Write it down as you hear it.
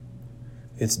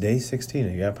It's day 16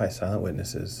 of Yavapai Silent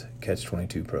Witnesses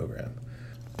Catch-22 program.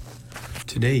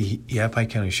 Today, Yavapai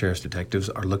County Sheriff's detectives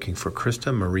are looking for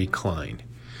Krista Marie Klein.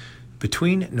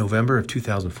 Between November of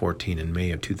 2014 and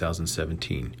May of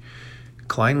 2017,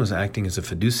 Klein was acting as a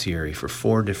fiduciary for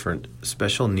 4 different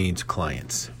special needs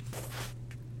clients.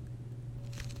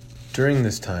 During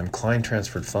this time, Klein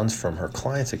transferred funds from her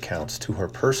clients' accounts to her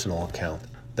personal account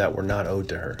that were not owed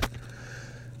to her.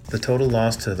 The total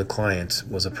loss to the clients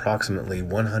was approximately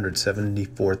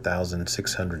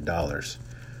 $174,600.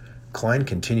 Klein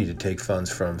continued to take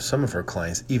funds from some of her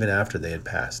clients even after they had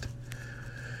passed.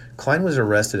 Klein was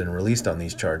arrested and released on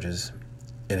these charges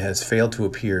and has failed to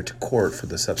appear to court for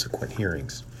the subsequent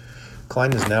hearings.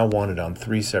 Klein is now wanted on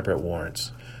 3 separate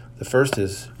warrants. The first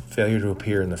is failure to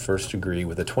appear in the first degree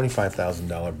with a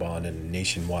 $25,000 bond and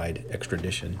nationwide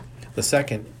extradition. The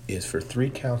second is for 3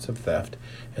 counts of theft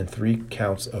and 3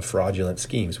 counts of fraudulent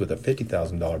schemes with a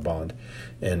 $50,000 bond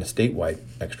and a statewide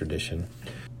extradition.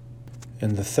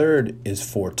 And the third is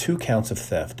for 2 counts of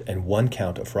theft and 1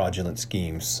 count of fraudulent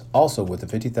schemes, also with a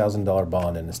 $50,000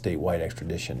 bond and a statewide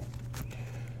extradition.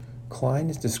 Klein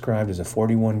is described as a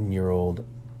 41-year-old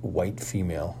white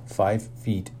female, 5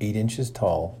 feet 8 inches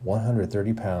tall,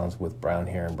 130 pounds, with brown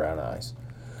hair and brown eyes.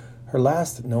 Her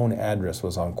last known address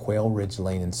was on Quail Ridge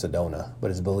Lane in Sedona, but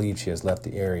it is believed she has left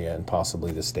the area and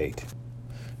possibly the state.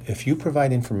 If you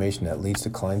provide information that leads to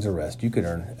Klein's arrest, you could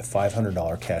earn a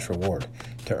 $500 cash reward.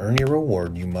 To earn your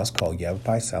reward, you must call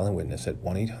Yavapai Silent Witness at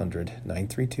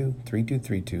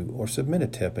 1-800-932-3232 or submit a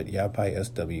tip at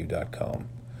yavapaisw.com.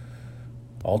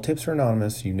 All tips are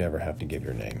anonymous. You never have to give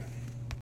your name.